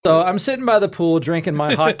So I'm sitting by the pool drinking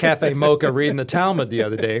my hot cafe mocha reading the Talmud the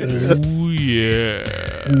other day. Ooh, yeah.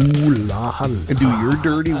 Ooh la la. And do your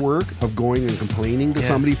dirty work of going and complaining to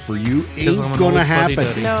somebody for you ain't gonna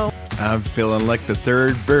happen. No. I'm feeling like the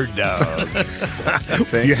third bird dog.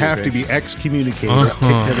 You have to be excommunicated, kicked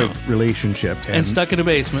out of relationship. And stuck in a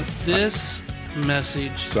basement. This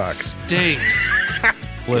message stinks.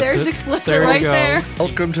 There's explicit right there.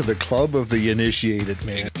 Welcome to the club of the initiated,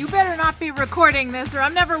 man. You better not be recording this or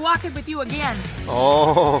I'm never walking with you again.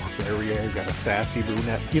 Oh, there we are. Got a sassy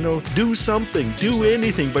brunette. You know, do something. Do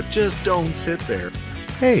anything, but just don't sit there.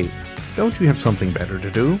 Hey, don't you have something better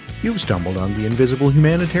to do? You've stumbled on the Invisible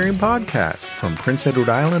Humanitarian Podcast from Prince Edward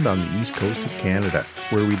Island on the east coast of Canada,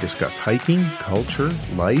 where we discuss hiking, culture,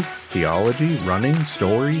 life, theology, running,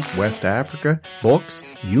 stories, West Africa, books,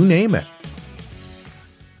 you name it.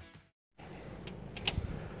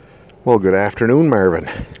 Well, good afternoon, Marvin.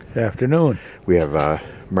 Good afternoon. We have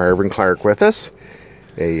Marvin Clark with us,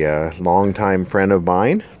 a longtime friend of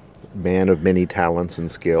mine, man of many talents and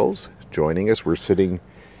skills, joining us. We're sitting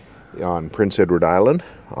on Prince Edward Island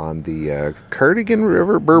on the Cardigan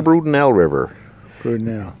River, Brudenell River.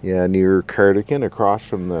 Brudenell. Yeah, near Cardigan, across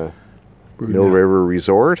from the Brudenell. Mill River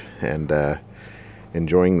Resort, and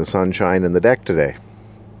enjoying the sunshine in the deck today.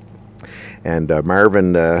 And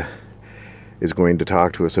Marvin is going to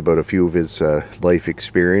talk to us about a few of his life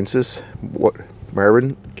experiences.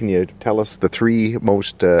 Marvin, can you tell us the three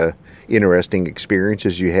most interesting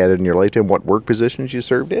experiences you had in your lifetime? What work positions you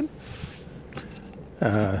served in?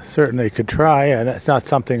 Certainly could try, and it's not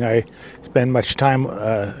something I spend much time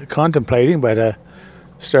contemplating, but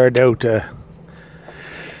started out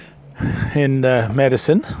in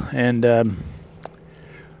medicine and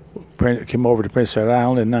came over to Prince Edward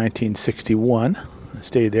Island in 1961.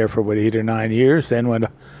 Stayed there for about 8 or 9 years, then went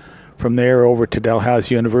from there over to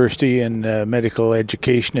Dalhousie University in medical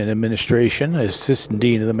education and administration, assistant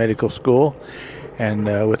dean of the medical school, and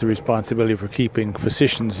with the responsibility for keeping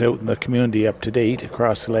physicians out in the community up to date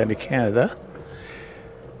across Atlantic Canada.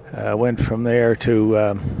 Went from there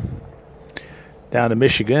to down to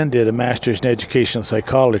Michigan, did a master's in educational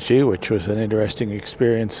psychology, which was an interesting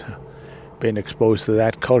experience, being exposed to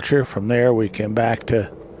that culture. From there we came back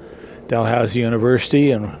to Dalhousie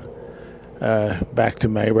University and back to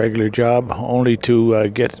my regular job, only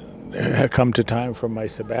to come to time for my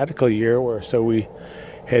sabbatical year, so we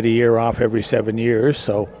had a year off every 7 years.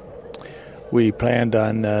 So we planned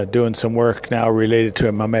on doing some work now related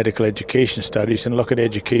to my medical education studies and look at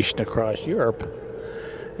education across Europe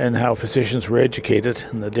and how physicians were educated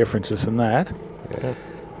and the differences in that. Yeah.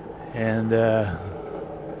 And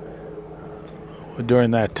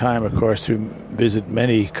during that time, of course, we visited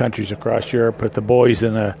many countries across Europe with the boys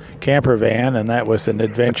in a camper van, and that was an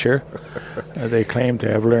adventure. They claimed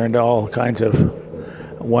to have learned all kinds of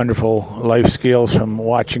wonderful life skills from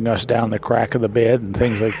watching us down the crack of the bed and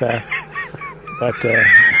things like that. But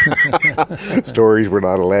stories were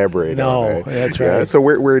not elaborated. No, that's right. Yeah, so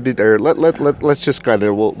where did let's just kind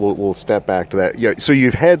of we'll step back to that. Yeah. So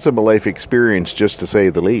you've had some life experience, just to say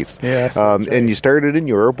the least. Yes. Right. And you started in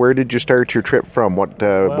Europe. Where did you start your trip from?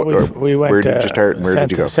 We went. Where did you start? And where did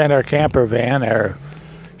you go? Sent our camper van, our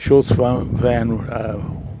Schultz van,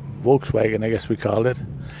 Volkswagen, I guess we called it.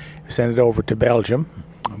 Sent it over to Belgium.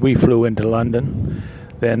 We flew into London.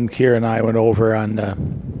 Then Kira and I went over on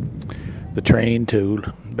the train to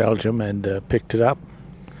Belgium and picked it up.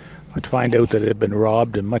 To find out that it had been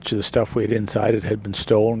robbed and much of the stuff we had inside it had been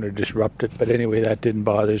stolen or disrupted. But anyway, that didn't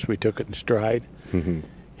bother us. We took it in stride. Mm-hmm.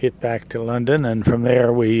 Hit back to London, and from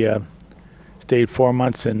there we stayed 4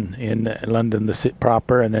 months in London, the city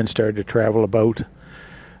proper, and then started to travel about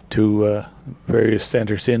to various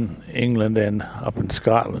centres in England and up in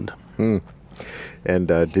Scotland. Mm. And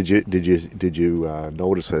did you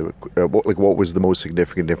notice what was the most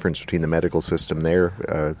significant difference between the medical system there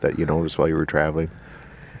that you noticed while you were traveling?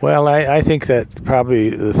 Well, I think that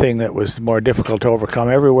probably the thing that was more difficult to overcome,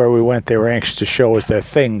 everywhere we went, they were anxious to show us their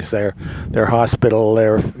things, their hospital,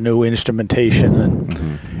 their new instrumentation,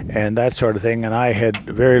 and that sort of thing. And I had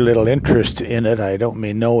very little interest in it. I don't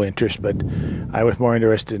mean no interest, but I was more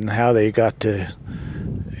interested in how they got to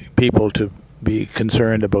people to be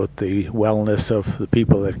concerned about the wellness of the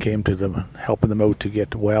people that came to them, helping them out to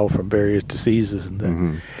get well from various diseases.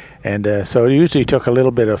 And so it usually took a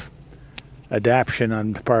little bit of adaptation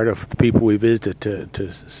on the part of the people we visited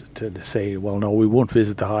to say, well, no, we won't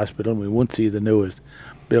visit the hospital, and we won't see the newest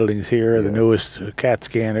buildings here, the newest CAT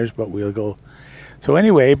scanners, but we'll go So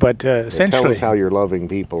anyway, but essentially, tell us how you're loving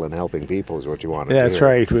people and helping people is what you want to do. That's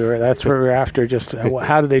right. That's what we were after. Just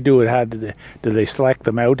how did they do it? How did they select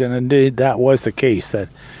them out? And indeed, that was the case. That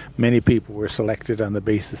many people were selected on the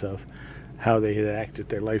basis of how they had acted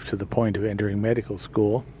their life to the point of entering medical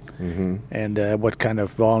school, and what kind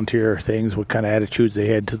of volunteer things, what kind of attitudes they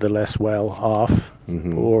had to the less well off,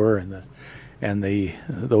 poor, and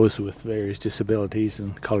those with various disabilities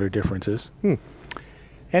and color differences.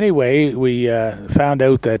 Anyway, we found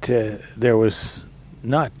out that there was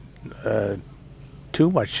not too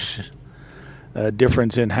much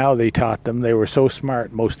difference in how they taught them. They were so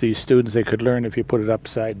smart, most of these students, they could learn if you put it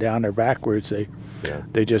upside down or backwards.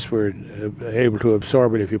 They just were able to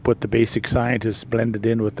absorb it if you put the basic scientists blended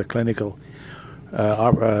in with the clinical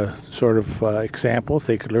examples.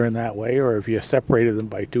 They could learn that way, or if you separated them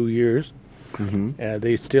by 2 years,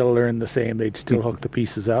 they still learn the same. They'd still hook the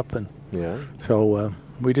pieces up, and so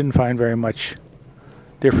we didn't find very much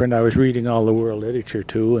different. I was reading all the world literature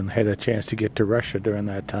too, and had a chance to get to Russia during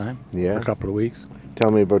that time for a couple of weeks.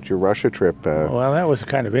 Tell me about your Russia trip. Well, that was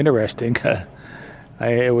kind of interesting.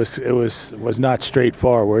 It was not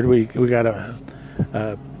straightforward. We got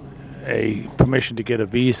a permission to get a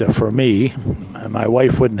visa for me. My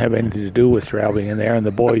wife wouldn't have anything to do with traveling in there, and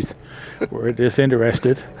the boys were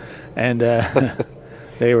disinterested, and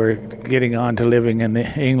they were getting on to living in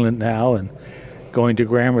England now and going to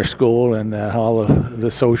grammar school and all of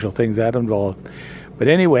the social things that involved. But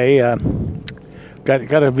anyway,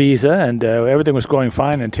 got a visa, and everything was going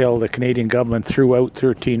fine until the Canadian government threw out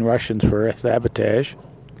 13 Russians for sabotage.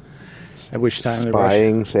 At which time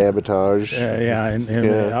spying, sabotage.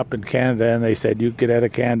 Up in Canada, and they said, "You get out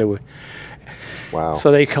of Canada." Wow.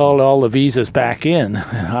 So they called all the visas back in.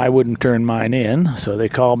 I wouldn't turn mine in, so they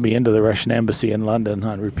called me into the Russian embassy in London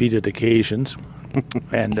on repeated occasions,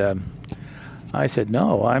 and I said,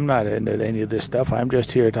 "No, I'm not into any of this stuff. I'm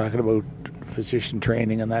just here talking about physician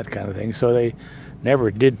training and that kind of thing." So they never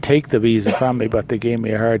did take the visa from me, but they gave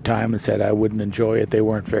me a hard time and said I wouldn't enjoy it. They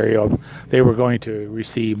weren't they were going to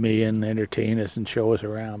receive me and entertain us and show us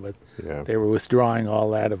around, but they were withdrawing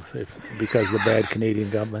all that because of the bad Canadian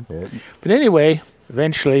government. But anyway,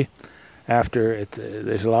 eventually, after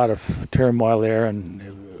there's a lot of turmoil there, and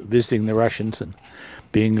visiting the Russians and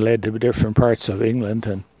being led to different parts of England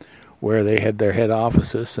and where they had their head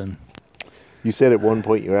offices. And you said at one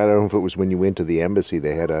point, I don't know if it was when you went to the embassy,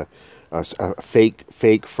 they had a fake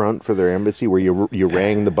front for their embassy where you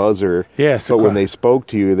rang the buzzer. Yes, but when they spoke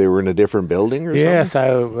to you, they were in a different building or something? Yes,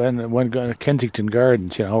 I went to Kensington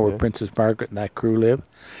Gardens, where Princess Margaret and that crew live.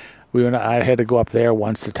 I had to go up there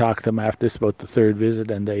once to talk to them after this, about the third visit,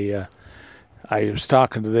 and I was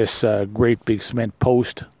talking to this great big cement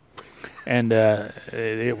post, and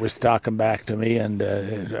it was talking back to me and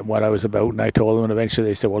what I was about, and I told them, and eventually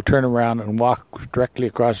they said, "Well, turn around and walk directly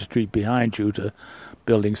across the street behind you to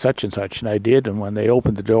building such and such," and I did. And when they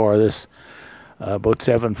opened the door, this about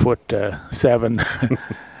 7'7"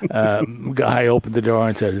 guy opened the door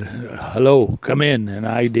and said, "Hello, come in." And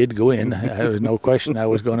I did go in. There was no question I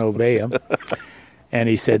was going to obey him. And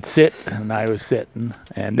he said, "Sit," and I was sitting,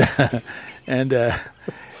 and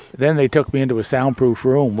then they took me into a soundproof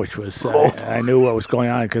room, which was I knew what was going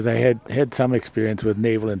on because I had some experience with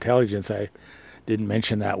naval intelligence. I didn't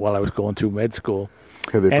mention that while I was going through med school.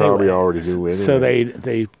 They probably already knew anyway. So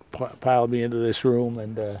they piled me into this room,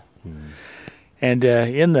 and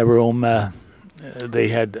in the room they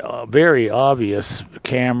had very obvious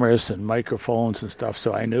cameras and microphones and stuff.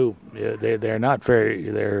 So I knew they're not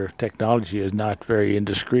their technology is not very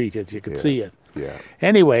indiscreet, as you can see it. Yeah.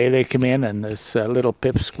 Anyway, they come in, and this little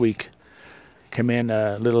pipsqueak come in,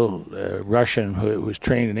 a little Russian who was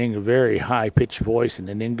trained in English, very high-pitched voice and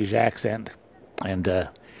an English accent, and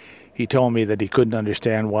he told me that he couldn't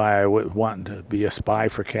understand why I would want to be a spy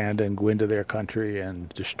for Canada and go into their country and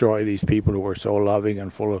destroy these people who were so loving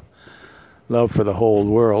and full of love for the whole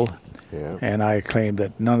world. Yeah. And I claimed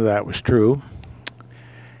that none of that was true.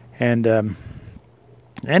 And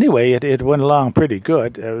anyway, it went along pretty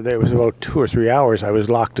good. There was about 2 or 3 hours I was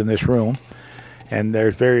locked in this room, and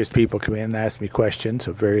there's various people come in and ask me questions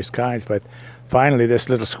of various kinds. But finally, this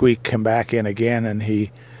little squeak came back in again, and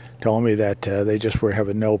he told me that they just were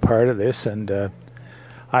having no part of this. And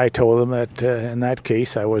I told him that in that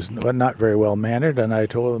case I was not very well mannered, and I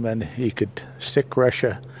told him that he could stick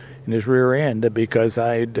Russia in his rear end because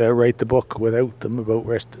I'd write the book without them about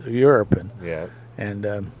rest of Europe. And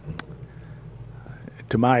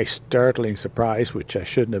to my startling surprise, which I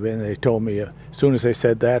shouldn't have been, they told me as soon as they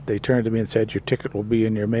said that, they turned to me and said, "Your ticket will be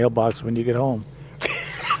in your mailbox when you get home."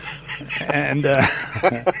 and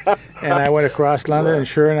I went across London, and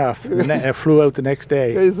sure enough, I flew out the next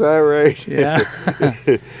day. Is that right? Yeah.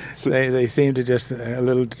 They seemed to just a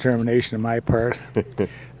little determination on my part.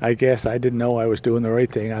 I guess I didn't know I was doing the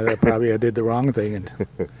right thing. I did the wrong thing.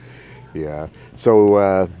 And Yeah.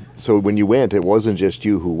 So when you went, it wasn't just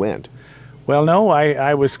you who went. well, no,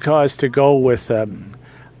 I was caused to go with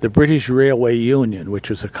the British Railway Union, which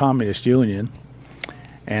was a communist union,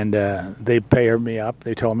 and they paired me up.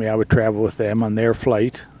 They told me I would travel with them on their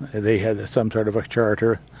flight. They had some sort of a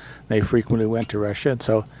charter. They frequently went to Russia, and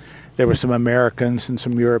so there were some Americans and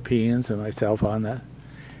some Europeans and myself on that.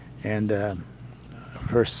 And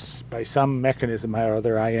by some mechanism or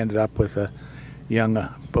other, I ended up with a young,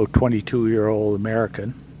 about 22-year-old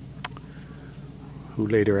American, who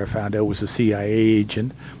later I found out was a CIA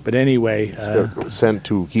agent. But anyway, Sent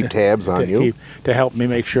to keep tabs on you? To help me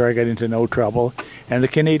make sure I got into no trouble. And the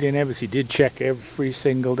Canadian Embassy did check every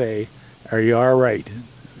single day. Are you all right?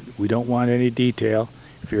 We don't want any detail.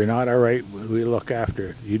 If you're not all right, we'll look after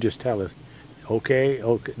it. You just tell us. Okay,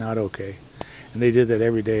 not okay. And they did that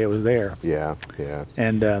every day I was there. Yeah.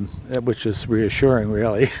 And which was reassuring,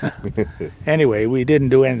 really. Anyway, we didn't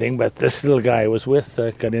do anything, but this little guy I was with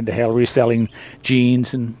got into hell reselling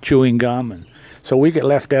jeans and chewing gum. And so we get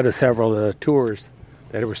left out of several of the tours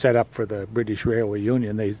that were set up for the British Railway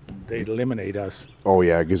Union. They'd eliminate us. Oh,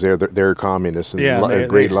 yeah, because they're communists and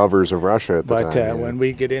great lovers of Russia at the time. But when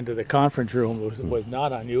we get into the conference room, it was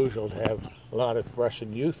not unusual to have a lot of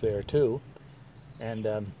Russian youth there, too. And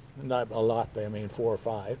not a lot, but I mean 4 or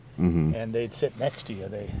 5. Mm-hmm. And they'd sit next to you.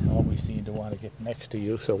 They always seemed to want to get next to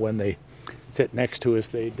you. So when they sit next to us,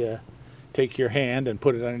 they'd take your hand and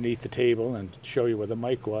put it underneath the table and show you where the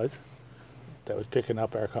mic was that was picking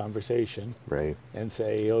up our conversation. Right. And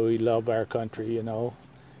say, oh, we love our country, you know.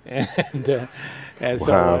 And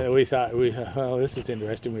Wow. so we thought, well, this is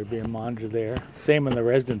interesting. We were being monitored there. Same in the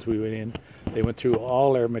residence we went in. They went through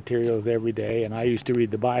all their materials every day, and I used to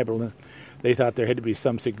read the Bible, and they thought there had to be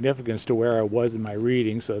some significance to where I was in my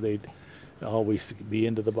reading, so they'd always be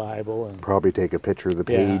into the Bible. And probably take a picture of the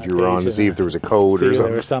page you were on to see if there was a code or something.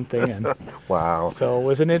 There was something. And wow. So it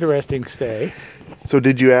was an interesting stay. So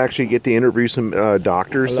did you actually get to interview some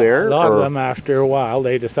doctors there? A lot of them, after a while,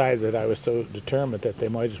 they decided that I was so determined that they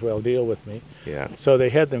might as well deal with me. Yeah. So they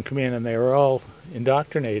had them come in, and they were all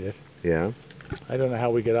indoctrinated. Yeah. I don't know how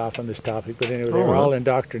we get off on this topic, but anyway, they were all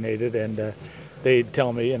indoctrinated, and they'd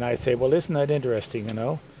tell me, and I'd say, well, isn't that interesting, you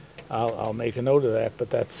know? I'll make a note of that, but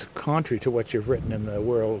that's contrary to what you've written in the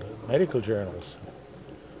world medical journals.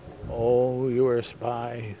 Oh, you were a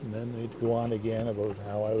spy. And then they'd go on again about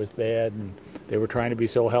how I was bad, and they were trying to be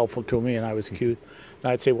so helpful to me, and I was cute.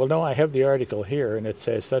 And I'd say, well, no, I have the article here, and it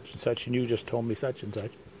says such and such, and you just told me such and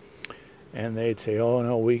such. And they'd say, oh,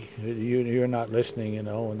 no, you're not listening, you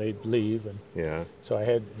know, and they'd leave. And yeah. So I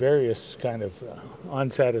had various kind of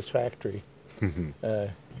unsatisfactory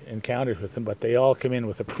encounters with them, but they all come in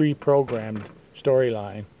with a pre-programmed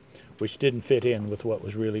storyline, which didn't fit in with what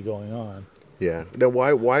was really going on. Yeah. Now,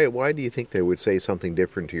 why do you think they would say something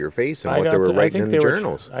different to your face than what they were writing in the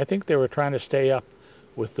journals? I think they were trying to stay up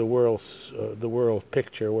with the world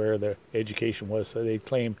picture where the education was. So they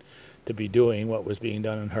claimed to be doing what was being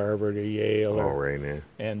done in Harvard or Yale.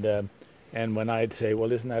 And when I'd say,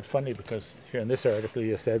 well, isn't that funny? Because here in this article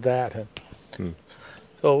you said that.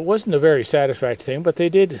 So it wasn't a very satisfactory thing, but they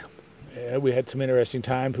did. We had some interesting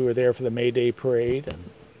times. We were there for the May Day parade,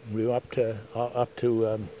 and we were up to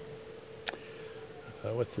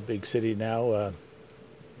what's the big city now?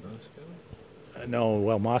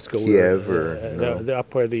 Moscow. Kiev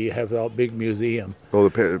up where they have the big museum. Oh,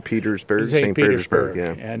 the Petersburg, St. Petersburg,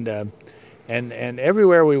 yeah. And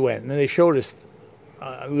everywhere we went, and they showed us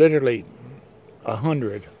literally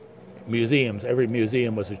 100 museums. Every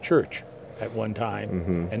museum was a church at one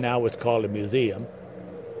time, and now it's called a museum.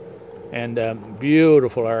 And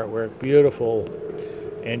beautiful artwork, beautiful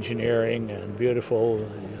engineering, and beautiful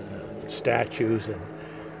statues,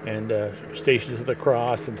 and Stations of the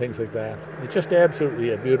Cross and things like that. It's just absolutely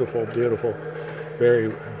a beautiful, beautiful, very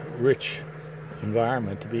rich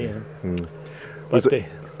environment to be in.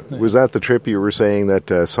 Was that the trip you were saying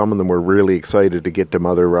that some of them were really excited to get to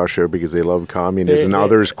Mother Russia because they love communism, and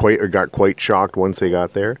others got quite shocked once they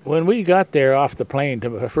got there? When we got there off the plane,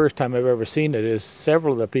 the first time I've ever seen it is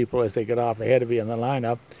several of the people, as they got off ahead of me in the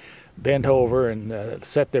lineup, bent over and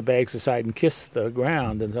set their bags aside and kissed the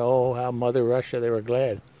ground, and oh, how Mother Russia, they were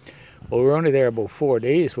glad. Well, we were only there about 4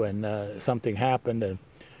 days when something happened, and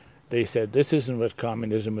they said, this isn't what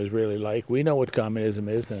communism is really like. We know what communism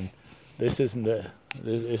is, and this isn't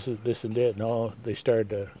this and it. No, they started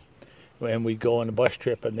to, and we'd go on a bus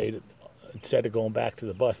trip, and instead of going back to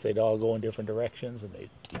the bus, they'd all go in different directions, and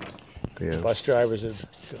Yeah. the bus drivers would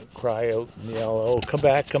cry out and yell, "Oh, come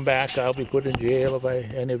back! I'll be put in jail if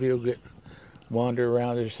any of you wander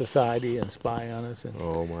around their society and spy on us." And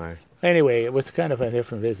Oh my. anyway, it was kind of a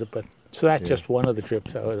different visit, but so that's just one of the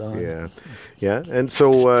trips I was on. Yeah, yeah. And so,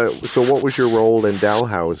 what was your role in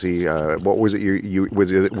Dalhousie? What was it?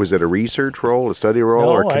 Was it a research role, a study role,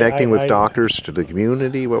 No, or connecting with I- doctors to the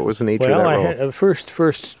community? What was the nature Well, of that I role? had,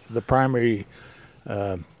 first the primary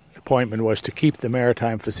appointment was to keep the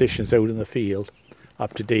maritime physicians out in the field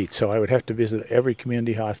up to date. So I would have to visit every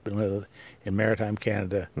community hospital in maritime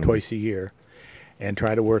Canada twice a year, and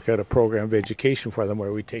try to work out a program of education for them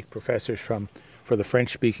where we take professors for the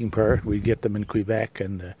French-speaking part. We'd get them in Quebec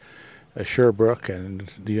and Sherbrooke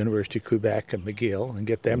and the University of Quebec and McGill, and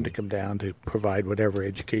get them to come down to provide whatever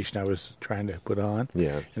education I was trying to put on.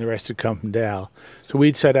 Yeah. And the rest would come from Dal. So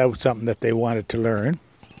we'd set out something that they wanted to learn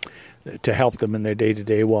to help them in their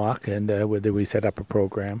day-to-day walk, and we set up a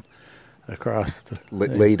program across the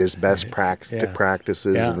latest best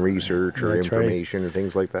practices Yeah. and research or That's right. information or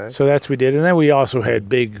things like that. So that's what we did. And then we also had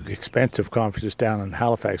big, expensive conferences down in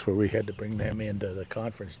Halifax where we had to bring them into the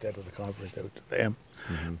conference instead of the conference out to them.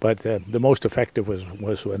 But the most effective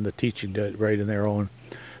was when the teaching did it right in their own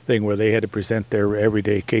thing, where they had to present their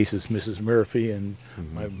everyday cases, Mrs. Murphy and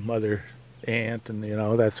my mother, aunt, and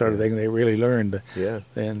that sort of thing. They really learned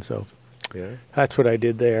then. So that's what I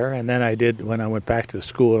did there. And then when I went back to the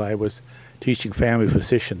school, I was teaching family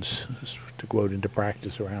physicians to go out into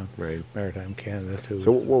practice around maritime Canada too.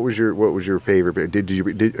 So what was your favorite? Did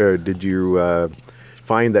you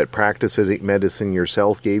find that practicing medicine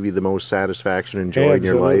yourself gave you the most satisfaction and joy in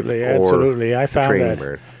your life? Absolutely. I found training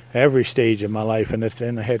that every stage of my life, and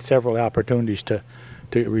I had several opportunities to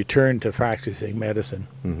return to practicing medicine.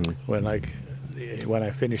 When I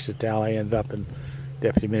finished at Dal, I ended up in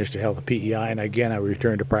Deputy Minister of Health and PEI, and again I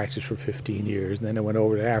returned to practice for 15 years, and then I went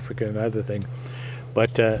over to Africa and other thing.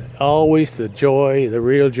 But always the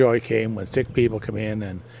real joy came when sick people come in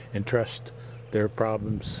and entrust their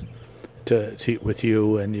problems with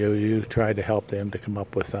you, and you try to help them to come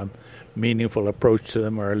up with some meaningful approach to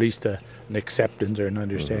them, or at least an acceptance or an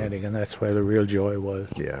understanding, and that's where the real joy was.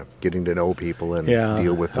 Yeah, getting to know people and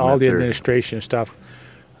deal with them. All the administration stuff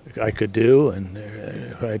I could do, and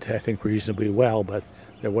I think reasonably well, but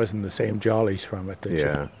there wasn't the same jollies from it.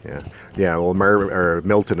 Yeah. Well,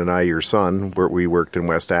 Milton and I, your son, we worked in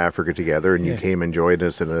West Africa together, and you came and joined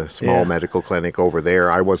us in a small medical clinic over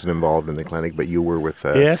there. I wasn't involved in the clinic, but you were with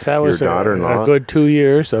yes, I was your daughter-in-law. A good 2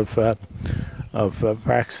 years of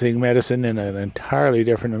practicing medicine in an entirely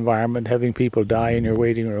different environment, having people die in your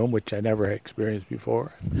waiting room, which I never had experienced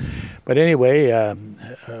before. But anyway, I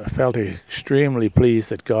felt extremely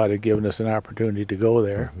pleased that God had given us an opportunity to go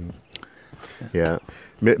there. Yeah.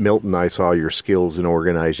 Milton, I saw your skills in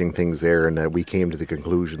organizing things there, and we came to the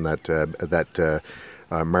conclusion that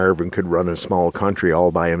Marvin could run a small country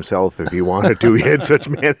all by himself if he wanted to. He had such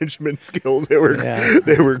management skills; they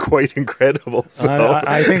were quite incredible. So.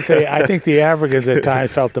 I think the Africans at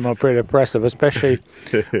times felt them pretty impressive, especially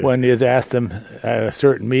when you asked them at a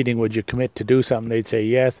certain meeting, "Would you commit to do something?" They'd say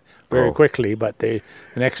yes very quickly, but the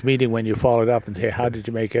next meeting when you followed up and say, "How did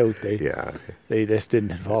you make out?" They just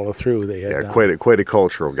didn't follow through. They had quite a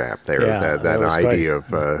cultural gap there. That idea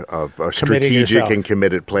of strategic and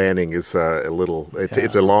committed planning is a little.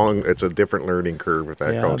 It's a different learning curve with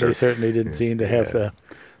that culture. They certainly didn't seem to have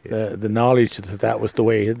the knowledge that was the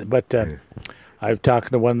way. But I've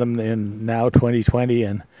talked to one of them in now 2020,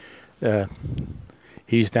 and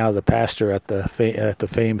he's now the pastor at the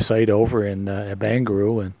famed site over in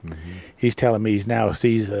Bangaroo, and he's telling me he now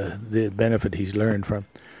sees the benefit he's learned from.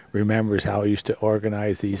 Remembers how he used to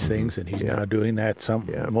organize these things, and he's now doing that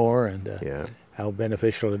more, and how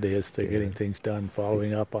beneficial it is to getting things done,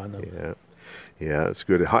 following up on them. Yeah, it's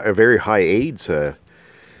good. A very high AIDS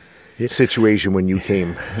situation when you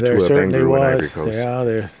came to Bangaroo and Ivory Coast.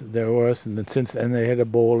 Yeah, there was, and they had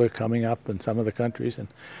Ebola coming up in some of the countries, and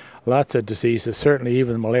lots of diseases. Certainly,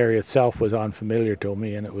 even malaria itself was unfamiliar to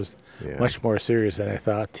me, and it was much more serious than I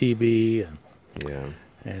thought. TB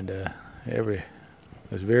and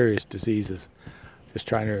there's various diseases. Just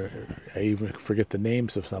trying to, I even forget the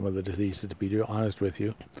names of some of the diseases, to be honest with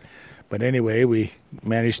you. But anyway, we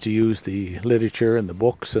managed to use the literature and the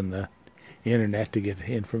books and the internet to get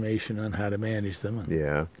information on how to manage them.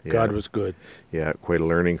 And God was good. Yeah, quite a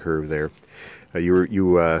learning curve there. I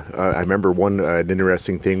remember an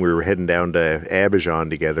interesting thing. We were heading down to Abidjan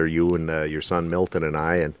together, you and your son Milton and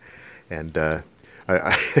I, and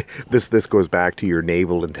This goes back to your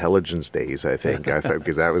naval intelligence days, I think,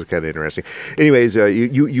 because that was kind of interesting. Anyways,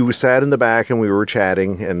 you sat in the back and we were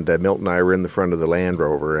chatting, and Milton and I were in the front of the Land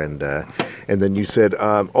Rover, and then you said,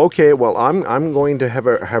 "Okay, well, I'm going to have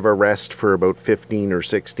a rest for about 15 or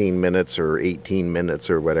 16 minutes or 18 minutes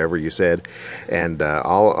or whatever you said, and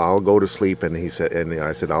I'll go to sleep." And he said, and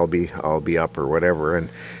I said, "I'll be up," or whatever. And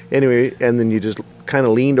anyway, and then you just kind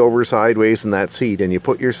of leaned over sideways in that seat and you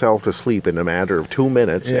put yourself to sleep in a matter of 2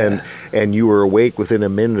 minutes, and you were awake within a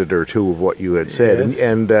minute or two of what you had said.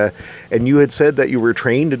 Yes. And you had said that you were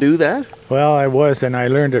trained to do that? Well, I was, and I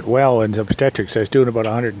learned it well in obstetrics. I was doing about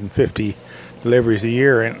 150 deliveries a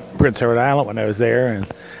year in Prince Edward Island when I was there,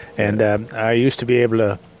 and I used to be able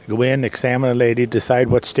to go in, examine a lady, decide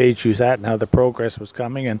what stage she was at and how the progress was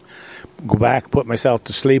coming, and go back, put myself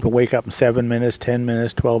to sleep, and wake up in 7 minutes, 10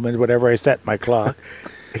 minutes, 12 minutes, whatever I set my clock.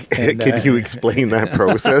 And, can you explain that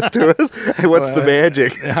process to us? What's the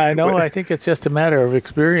magic? I know. I think it's just a matter of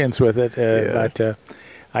experience with it. But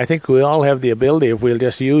I think we all have the ability if we'll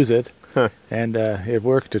just use it. Huh. And it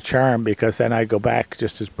worked a charm, because then I go back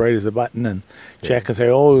just as bright as a button and check and say,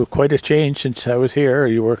 "Oh, quite a change since I was here.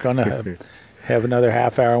 You work on have another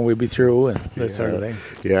half hour and we'll be through," and that sort of thing.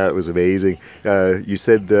 Yeah, it was amazing. You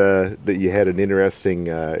said that you had an interesting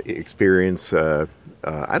experience.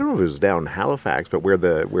 I don't know if it was down in Halifax, but where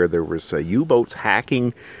there was U-boats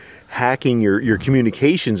hacking your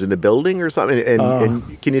communications in a building or something.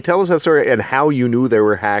 And can you tell us that story and how you knew they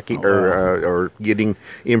were hacking or getting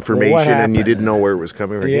information and you didn't know where it was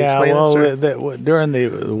coming from? During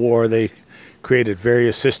the war, they created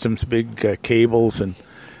various systems, big cables and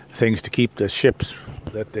things to keep the ships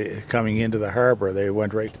that they coming into the harbor. They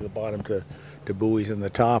went right to the bottom to buoys in the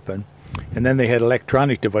top, and then they had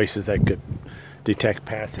electronic devices that could detect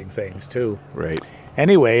passing things too. Right.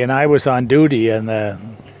 Anyway, and I was on duty in the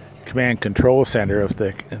command control center of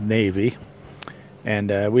the Navy, and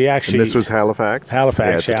we actually. And this was Halifax.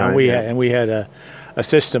 Halifax, yeah. We had a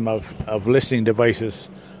system of listening devices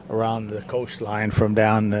around the coastline from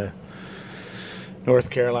down the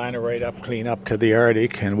North Carolina right up, clean up to the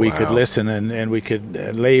Arctic, and we could listen and we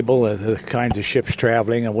could label the kinds of ships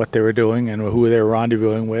traveling and what they were doing and who they were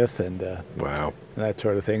rendezvousing with, and that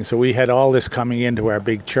sort of thing. So we had all this coming into our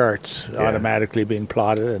big charts, automatically being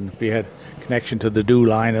plotted, and we had connection to the dew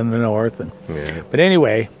line in the north. But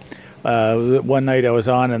anyway, one night I was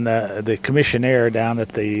on in the commissionaire down at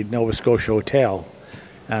the Nova Scotia Hotel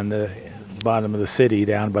on the bottom of the city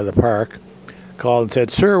down by the park, called and said,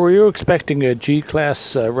 "Sir, were you expecting a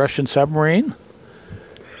G-class Russian submarine?"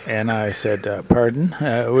 And I said, "Pardon?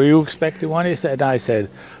 Were you expecting one?" He said. I said,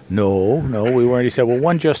 No, we weren't." He said, "Well,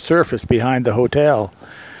 one just surfaced behind the hotel."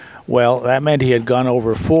 Well, that meant he had gone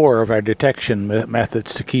over 4 of our detection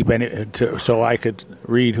methods to keep so I could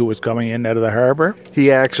read who was coming in out of the harbor.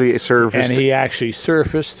 He actually surfaced. And he actually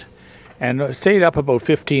surfaced and stayed up about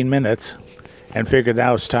 15 minutes and figured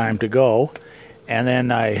now it's time to go. And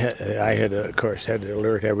then I had, of course, had to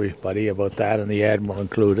alert everybody about that, and the Admiral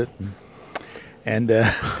included. And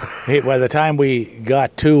by the time we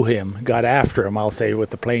got after him, I'll say, with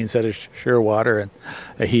the planes out of Shearwater,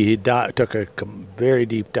 and he took a very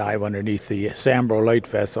deep dive underneath the Sambro light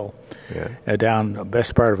vessel, down the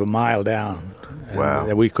best part of a mile down.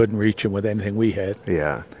 And we couldn't reach him with anything we had.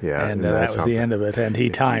 And that was the end of it. And he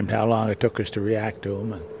timed how long it took us to react to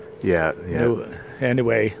him. And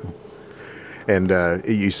anyway. And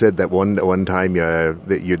you said that one time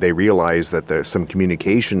they realized that there's some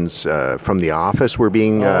communications from the office were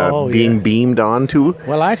being beamed onto.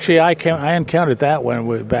 Well, actually, I encountered that when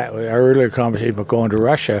our earlier conversation about going to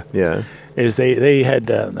Russia. Yeah, is they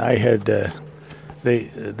had a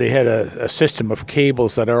system of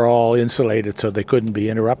cables that are all insulated, so they couldn't be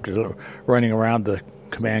interrupted running around the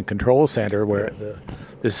command control center where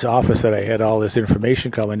this office that I had all this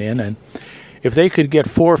information coming in, and if they could get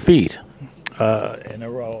 4 feet. In a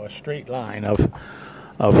row, a straight line of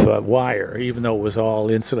wire, even though it was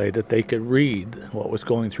all insulated, they could read what was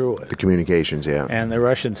going through it. The communications, yeah. And the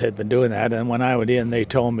Russians had been doing that. And when I went in, they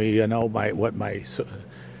told me, what my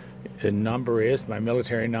number is, my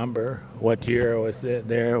military number, what year I was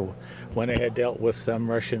there, when I had dealt with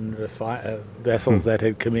some Russian vessels that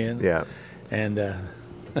had come in. Yeah. And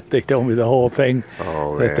they told me the whole thing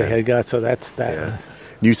that they had got. So that's that. Yeah.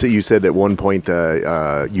 You said at one point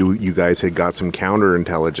you guys had got some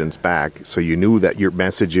counterintelligence back, so you knew that your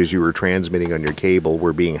messages you were transmitting on your cable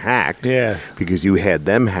were being hacked. Yeah. Because you had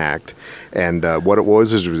them hacked, and what it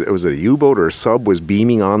was a U-boat or a sub was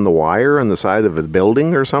beaming on the wire on the side of a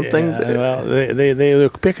building or something. Yeah, well, they were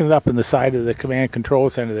picking it up in the side of the command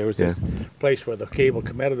control center. There was this place where the cable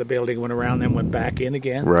came out of the building, went around, then went back in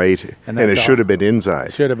again. Right, and it should have been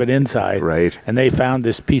inside. Should have been inside. Right, and they found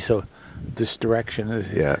this piece of this direction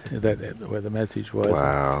that where the message was.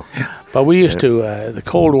 Wow. But we used to the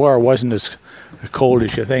Cold War wasn't as cold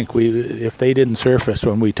as you think. If they didn't surface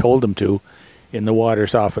when we told them to in the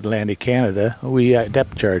waters off Atlantic Canada, we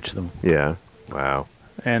depth charged them. Yeah. Wow.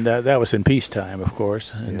 And that was in peacetime, of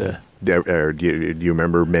course. And do you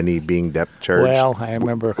remember many being depth charged? well, I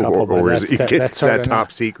remember a couple, but that's that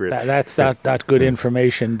top secret. That's not good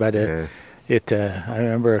information, but I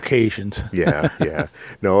remember occasions. Yeah.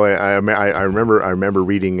 No, I remember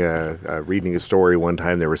reading a story one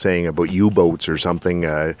time. They were saying about U-boats or something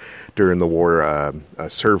during the war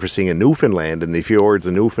surfacing in Newfoundland, in the fjords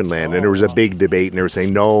of Newfoundland, and there was a big debate, and they were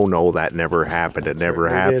saying, no, that never happened. It never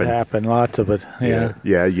happened. It did happen, lots of it.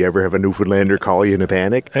 Yeah. You ever have a Newfoundlander call you in a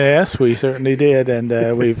panic? Yes, we certainly did,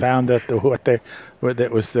 and we found that there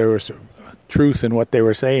was truth in what they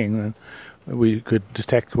were saying. And we could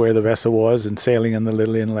detect where the vessel was and sailing in the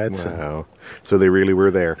little inlets. Wow. So they really were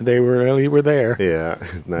there. They really were there. Yeah.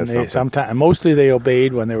 Mostly they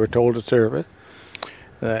obeyed when they were told to serve it.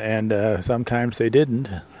 And sometimes they didn't.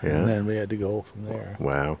 Yeah. And then we had to go from there.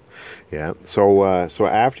 Wow. Yeah. So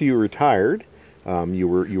after you retired, you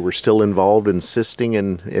were still involved in assisting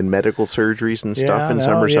in medical surgeries and stuff in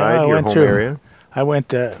Summerside, your home area? I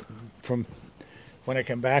went from... When I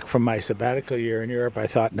came back from my sabbatical year in Europe, I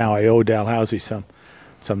thought, now I owe Dalhousie some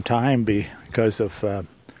time because of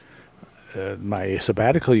my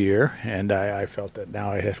sabbatical year, and I felt that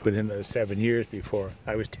now I had put in the 7 years before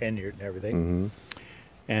I was tenured and everything. Mm-hmm.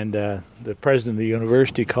 And the president of the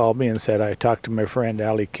university called me and said, I talked to my friend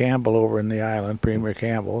Ali Campbell over in the island, Premier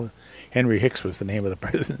Campbell. Henry Hicks was the name of the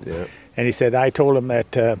president. Yeah. And he said, I told him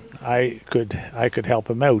that I could help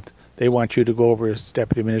him out. They want you to go over as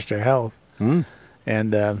Deputy Minister of Health. Mm.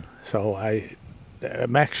 And so I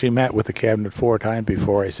actually met with the cabinet 4 times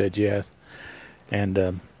before I said yes. And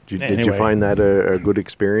did you find that a good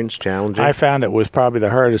experience, challenging? I found it was probably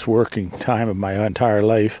the hardest working time of my entire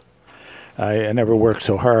life. I never worked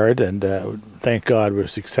so hard, and thank God we were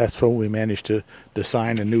successful. We managed to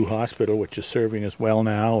design a new hospital, which is serving us well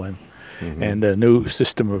now, and a new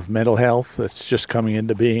system of mental health that's just coming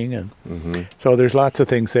into being. And so there's lots of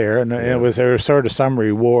things there, and there was sort of some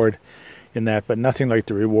reward in that, but nothing like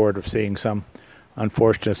the reward of seeing some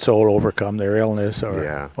unfortunate soul overcome their illness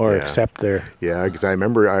or accept their... Yeah, because I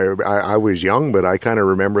remember I was young, but I kind of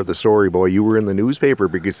remember the story. Boy, you were in the newspaper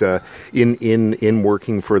because in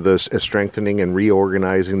working for the strengthening and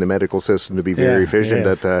reorganizing the medical system to be very efficient,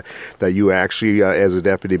 that you actually, as a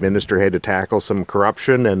deputy minister, had to tackle some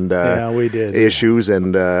corruption and we did, issues.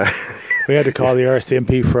 And we had to call the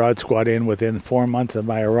RCMP fraud squad in within 4 months of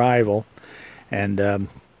my arrival. And...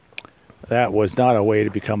 that was not a way to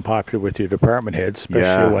become popular with your department heads,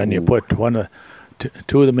 especially when you put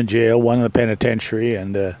two of them in jail, one in the penitentiary,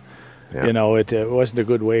 and it wasn't a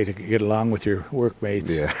good way to get along with your workmates.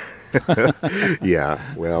 Yeah.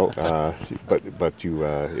 Well, but you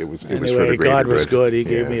it was anyway, was for the greater God was good. good. He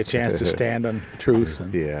gave me a chance to stand on truth.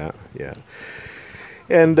 And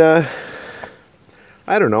And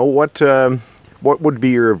I don't know what would be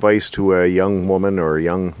your advice to a young woman or a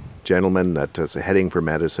young gentleman that is heading for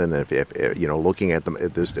medicine, if looking at them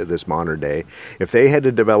at this modern day, if they had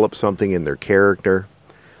to develop something in their character,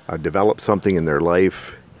 develop something in their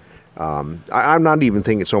life. I'm not even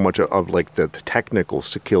thinking so much of like the technical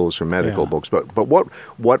skills from medical books, but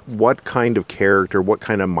what kind of character, what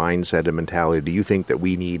kind of mindset and mentality do you think that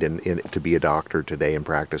we need to be a doctor today and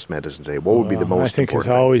practice medicine today? What would be the most important? I think it's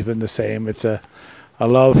always been the same. It's a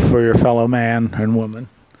love for your fellow man and woman,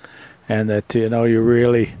 and that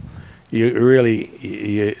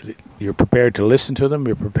you're prepared to listen to them.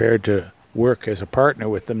 You're prepared to work as a partner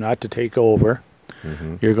with them, not to take over.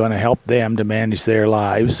 Mm-hmm. You're going to help them to manage their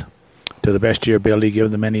lives to the best of your ability,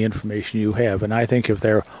 give them any information you have. And I think if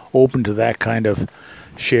they're open to that kind of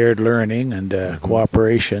shared learning and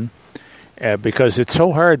cooperation, because it's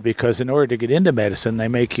so hard, because in order to get into medicine, they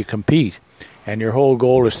make you compete. And your whole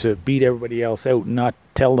goal is to beat everybody else out and not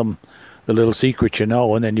tell them the little secrets you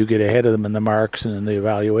know, and then you get ahead of them in the marks and in the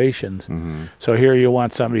evaluations. Mm-hmm. So here you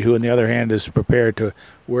want somebody who, on the other hand, is prepared to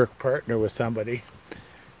partner with somebody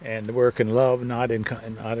and work in love, not in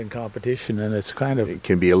competition, and it's kind of It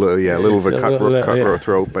can be a little of a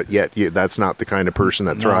cutthroat, but yet that's not the kind of person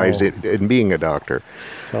that thrives in being a doctor.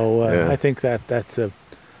 So I think that's the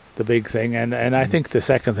big thing, and I think the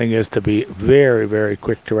second thing is to be very, very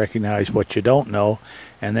quick to recognize what you don't know,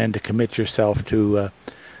 and then to commit yourself to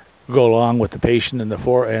go along with the patient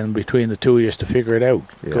and between the two of you to figure it out.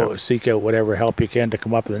 Yeah. Go seek out whatever help you can to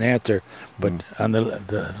come up with an answer. But on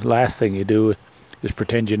the last thing you do is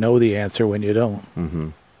pretend you know the answer when you don't. Mm-hmm.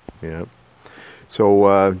 Yeah.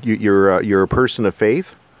 So you're a person of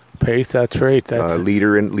faith. Faith, that's right. That's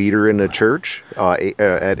leader in a church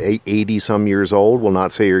at 80 some years old. Will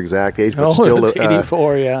not say your exact age, but still it's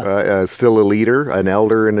 84. Still a leader, an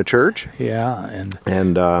elder in a church. Yeah,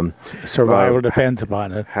 and survival depends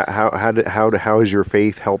upon it. How has your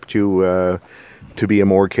faith helped you to be a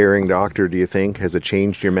more caring doctor? Do you think has it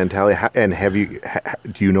changed your mentality? And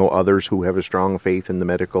do you know others who have a strong faith in the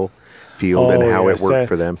medical field and how it worked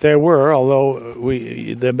for them? There were, although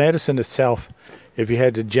the medicine itself, if you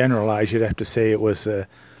had to generalize, you'd have to say it was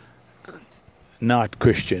not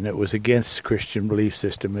Christian. It was against Christian belief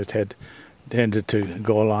system. It had tended to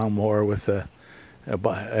go along more with an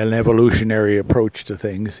evolutionary approach to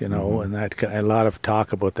things, and that a lot of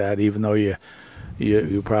talk about that. Even though you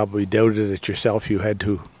probably doubted it yourself, you had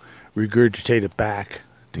to regurgitate it back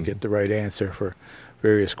to get the right answer for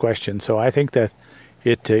various questions. So I think that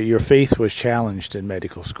your faith was challenged in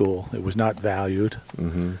medical school. It was not valued.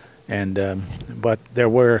 Mm-hmm. And but there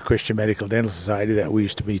were a Christian Medical Dental Society that we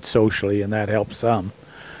used to meet socially, and that helped some.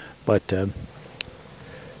 But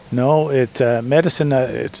no, medicine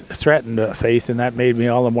it threatened faith, and that made me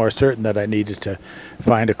all the more certain that I needed to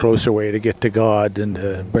find a closer way to get to God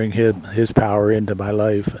and bring His power into my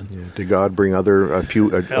life. And did God bring a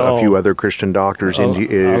few other Christian doctors into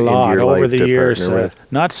your life over the to years? Partner with?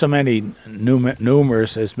 Not so many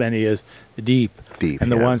numerous as many as deep, and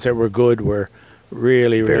the ones that were good were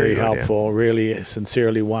really, really helpful, really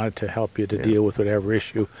sincerely wanted to help you to deal with whatever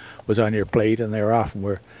issue was on your plate, and there often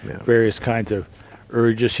were various kinds of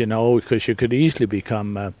urges, because you could easily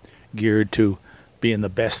become geared to being the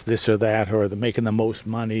best this or that, or making the most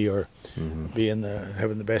money, or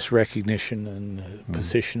having the best recognition and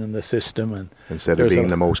position in the system, and instead of being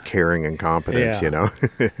the most caring and competent,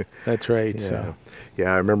 That's right. Yeah. So.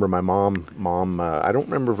 Yeah, I remember my mom. I don't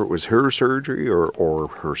remember if it was her surgery or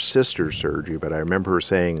her sister's surgery, but I remember her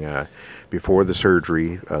saying before the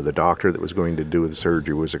surgery, the doctor that was going to do the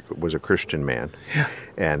surgery was a Christian man,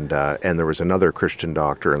 and there was another Christian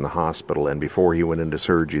doctor in the hospital. And before he went into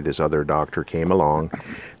surgery, this other doctor came along.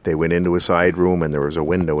 They went into a side room, and there was a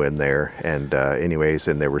window in there. And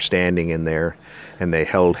and they were standing in there, and they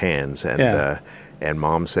held hands. And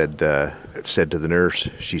Mom said to the nurse,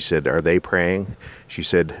 she said, "Are they praying?" She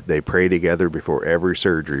said, "They pray together before every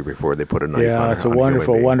surgery, before they put a knife on." Yeah, it's a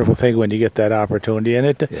wonderful thing when you get that opportunity, and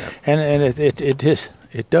it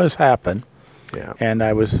does happen. Yeah. And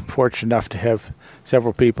I was fortunate enough to have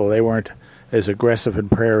several people. They weren't as aggressive in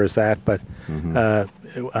prayer as that, but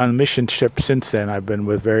on mission trips since then, I've been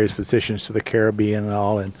with various physicians to the Caribbean and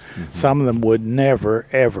all, and some of them would never,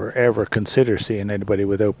 ever, ever consider seeing anybody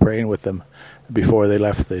without praying with them before they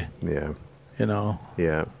left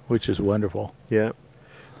which is wonderful. Yeah.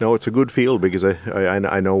 No, it's a good field, because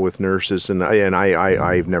I know with nurses, and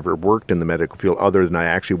I've never worked in the medical field other than I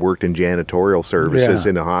actually worked in janitorial services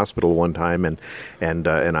in a hospital one time, and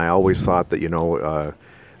I always thought that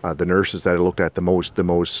the nurses that I looked at the most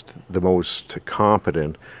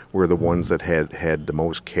competent were the ones that had the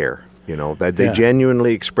most care. That they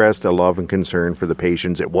genuinely expressed a love and concern for the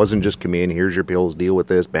patients. It wasn't just come in, here's your pills, deal with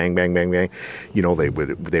this, bang, bang, bang, bang.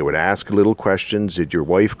 They would ask little questions. Did your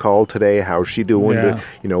wife call today? How's she doing? Yeah.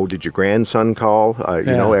 Did your grandson call?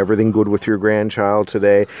 Everything good with your grandchild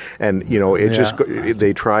today? And just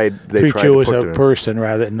they tried. They treat tried you to as put a person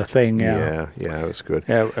rather than a thing. Yeah, it was good.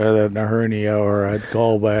 Yeah, rather than a hernia or a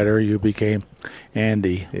gallbladder, you became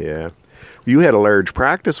Andy. Yeah. You had a large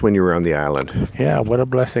practice when you were on the island. Yeah, what a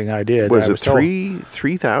blessing I did. Was it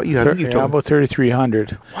 3,000? About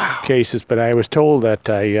 3,300 cases, but I was told that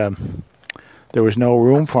there was no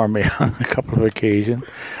room for me on a couple of occasions.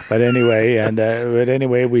 But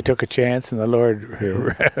anyway, we took a chance, and the Lord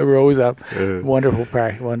rose up.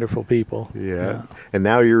 Wonderful people. Yeah. And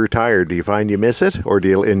now you're retired. Do you find you miss it, or do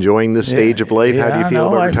you enjoying this stage of life? How do you feel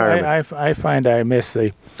about retirement? I find I miss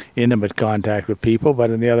the intimate contact with people, but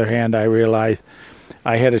on the other hand, I realized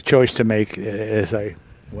I had a choice to make as I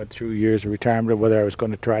went through years of retirement, whether I was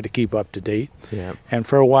going to try to keep up to date. Yeah. And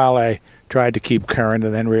for a while, I tried to keep current,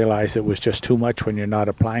 and then realized it was just too much when you're not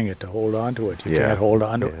applying it to hold on to it. You can't hold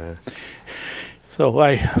on to it. So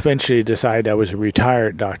I eventually decided I was a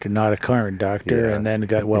retired doctor, not a current doctor, Yeah. and then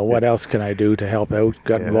got, well, what else can I do to help out?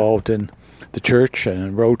 Got involved in the church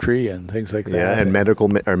and Rotary and things like that. Yeah, and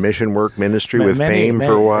medical or mission work ministry with Many- FAME many-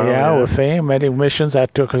 for a while. Yeah, with FAME, medical missions.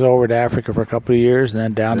 That took us over to Africa for a couple of years and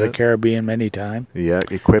then down to the Caribbean many times. Yeah,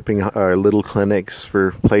 equipping little clinics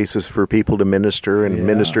for places for people to minister and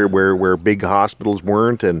minister where big hospitals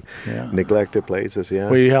weren't and neglected places. Yeah,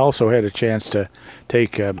 We also had a chance to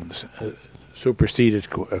take superseded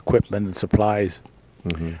equipment and supplies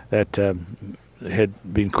that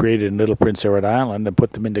had been created in Little Prince Edward Island and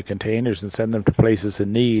put them into containers and send them to places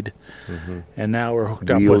in need. And now we're hooked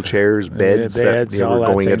up with wheelchairs, beds that all were that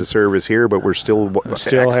going thing. into service here, but we're still Still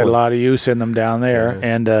excellent. had a lot of use in them down there,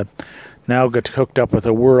 and now got hooked up with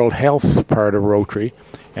the World Health part of Rotary,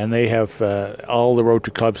 and they have all the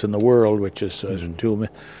Rotary clubs in the world, which is about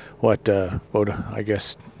I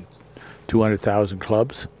guess 200,000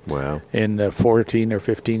 clubs. Wow. In 14 or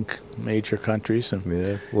 15 major countries. And,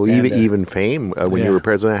 Yeah. Well, even FAME, when you were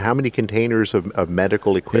president, how many containers of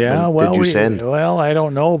medical equipment did you send? Well, I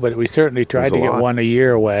don't know, but we certainly tried to get one a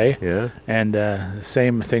year away. Yeah. And the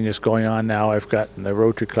same thing is going on now. I've got the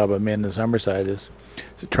Rotary Club I'm in Summerside is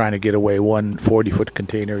trying to get away one 40-foot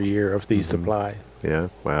container a year of these supplies. Yeah.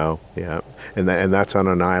 Wow. Yeah. And that's on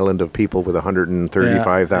an island of people with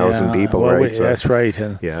 135,000 people, well, right? That's right.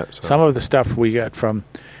 And so. some of the stuff we got from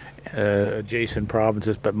adjacent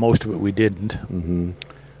provinces, but most of it we didn't. Mm-hmm.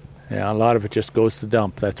 Yeah, a lot of it just goes to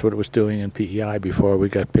dump. That's what it was doing in PEI before we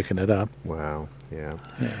got picking it up. Wow. Yeah.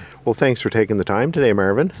 Well, thanks for taking the time today,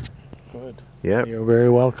 Marvin. Good. Yeah. You're very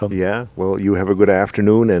welcome. Yeah. Well, you have a good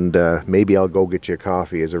afternoon, and maybe I'll go get you a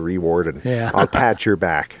coffee as a reward, and I'll pat your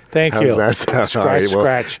back. Thank How's you. That sound? Scratch, all right. Well,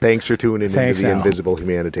 scratch. Thanks for tuning in to the now. Invisible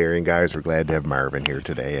Humanitarian, guys. We're glad to have Marvin here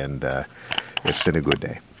today, and it's been a good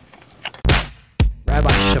day.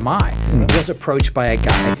 Rabbi Shammai was approached by a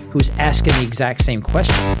guy who's asking the exact same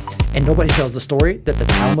question. And nobody tells the story that the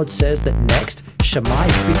Talmud says that next, Shammai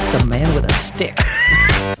beat the man with a stick.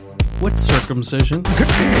 What circumcision?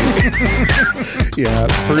 Yeah,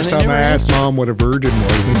 first time I asked Mom what a virgin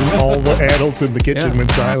was, and all the adults in the kitchen went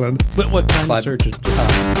silent. But what kind of surgeon?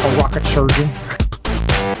 A rocket surgeon.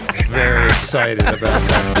 Very excited about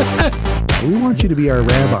that. We want you to be our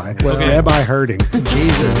rabbi. Rabbi Harding.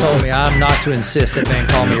 Jesus told me I'm not to insist that men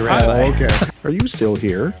call me rabbi. Okay. Are you still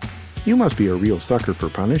here? You must be a real sucker for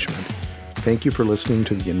punishment. Thank you for listening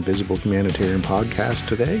to the Invisible Humanitarian podcast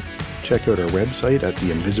today. Check out our website at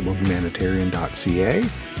theinvisiblehumanitarian.ca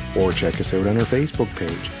or check us out on our Facebook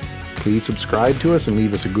page. Please subscribe to us and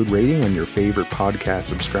leave us a good rating on your favorite podcast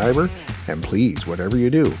subscriber. And please, whatever you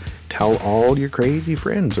do, tell all your crazy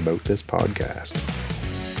friends about this podcast.